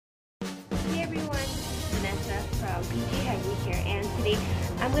PG Heavy here, and today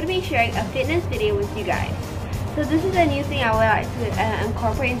I'm going to be sharing a fitness video with you guys. So this is a new thing I would like to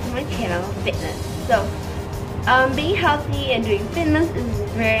incorporate into my channel, fitness. So being healthy and doing fitness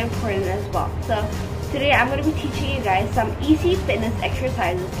is very important as well. So today I'm going to be teaching you guys some easy fitness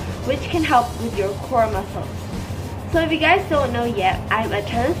exercises which can help with your core muscles. So if you guys don't know yet, I'm a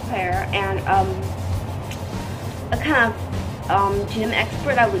tennis player and a kind of gym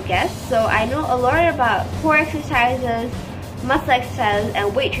expert, I would guess. So I know a lot about core exercises, muscle exercises,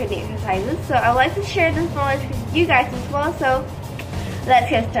 and weight training exercises. So I would like to share this knowledge with you guys as well. So let's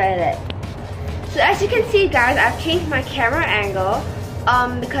get started. So as you can see, guys, I've changed my camera angle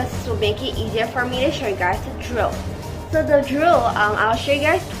because this will make it easier for me to show you guys the drill. So the drill, I'll show you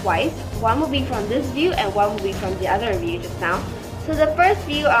guys twice. One will be from this view and one will be from the other view just now. So the first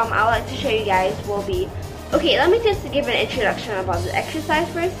view I would like to show you guys will be, okay, let me just give an introduction about the exercise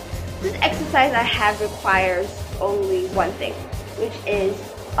first. This exercise I have requires only one thing, which is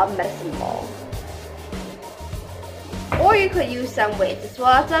a medicine ball. Or you could use some weights as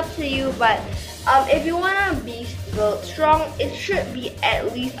well, it's up to you, but if you want to be strong, it should be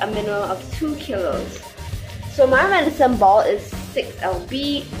at least a minimum of 2 kilos. So my medicine ball is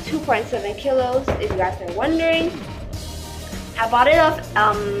 6lb, 2.7 kilos, if you guys are wondering. I bought it off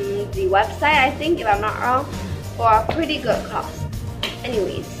the website, I think, if I'm not wrong, for a pretty good cost.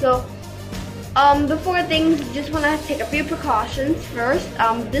 Anyways, so before things, just want to take a few precautions first.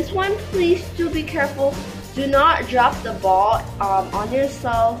 This one, please do be careful. Do not drop the ball on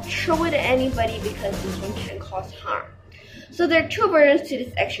yourself, throw it at anybody, because this one can cause harm. So there are two versions to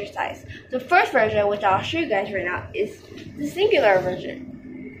this exercise. The first version, which I'll show you guys right now, is the singular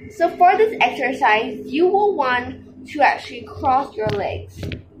version. So for this exercise, you will want to actually cross your legs.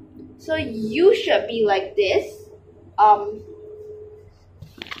 So you should be like this.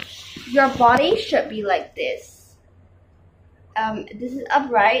 Your body should be like this. This is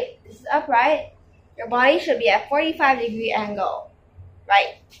upright. This is upright. Your body should be at 45-degree angle,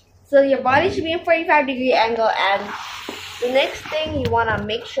 right? So your body should be at 45-degree angle, and the next thing you want to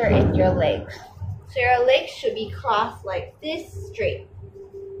make sure is your legs. So your legs should be crossed like this, straight.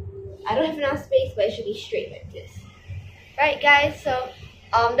 I don't have enough space, but it should be straight like this. Right, guys? So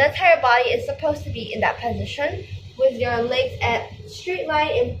that's how your body is supposed to be in that position, with your legs at straight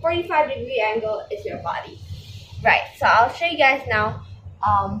line and 45-degree angle is your body. Right, so I'll show you guys now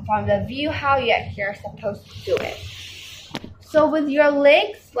from the view how you actually are supposed to do it. So with your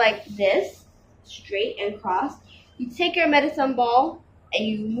legs like this, straight and crossed, you take your medicine ball and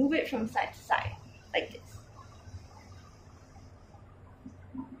you move it from side to side, like this.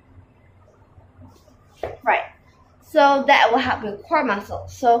 Right. So that will help your core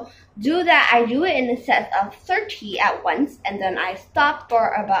muscles. So do that. I do it in a set of 30 at once, and then I stop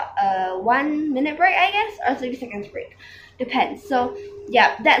for about a 1 minute break, I guess, or 30 seconds break. Depends. So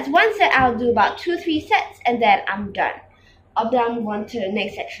yeah, that's one set. I'll do about 2-3 sets, and then I'm done. Then I'll move on to the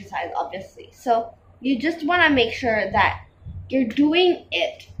next exercise, obviously. So you just want to make sure that you're doing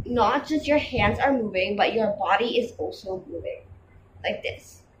it, not just your hands are moving, but your body is also moving, like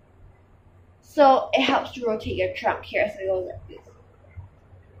this. So it helps to rotate your trunk here, so it goes like this.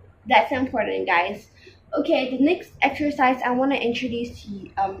 That's important, guys. Okay, the next exercise I want to introduce to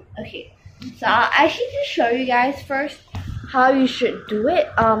you. Okay, so I'll actually just show you guys first how you should do it.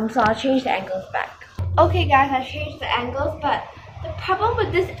 So I'll change the angles back. Okay, guys, I changed the angles, but the problem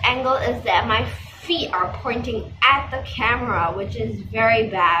with this angle is that my feet are pointing at the camera, which is very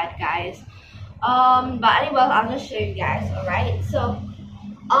bad, guys. But anyway, I'll just show you guys. All right, so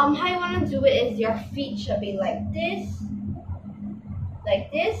how you want to do it is your feet should be like this,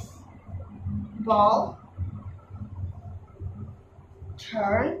 ball,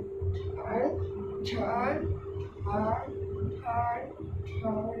 turn, turn, turn, turn,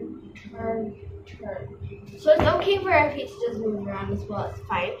 turn, turn, turn. So it's okay for your feet to just move around as well, it's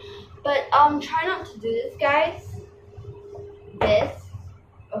fine. But try not to do this, guys. This,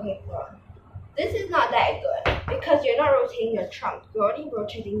 okay, hold on. This is not that good because you're not rotating your trunk, you're only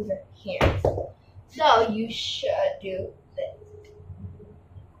rotating your hands. So you should do this.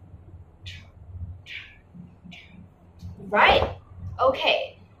 Right?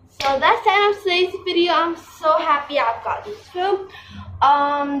 Okay. So that's the end of today's video. I'm so happy I've got this film.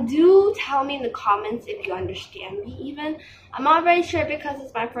 Do tell me in the comments if you understand me even. I'm not very sure because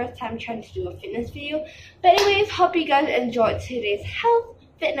it's my first time trying to do a fitness video. But anyways, hope you guys enjoyed today's health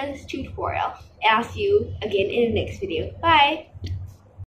fitness tutorial. And I'll see you again in the next video. Bye!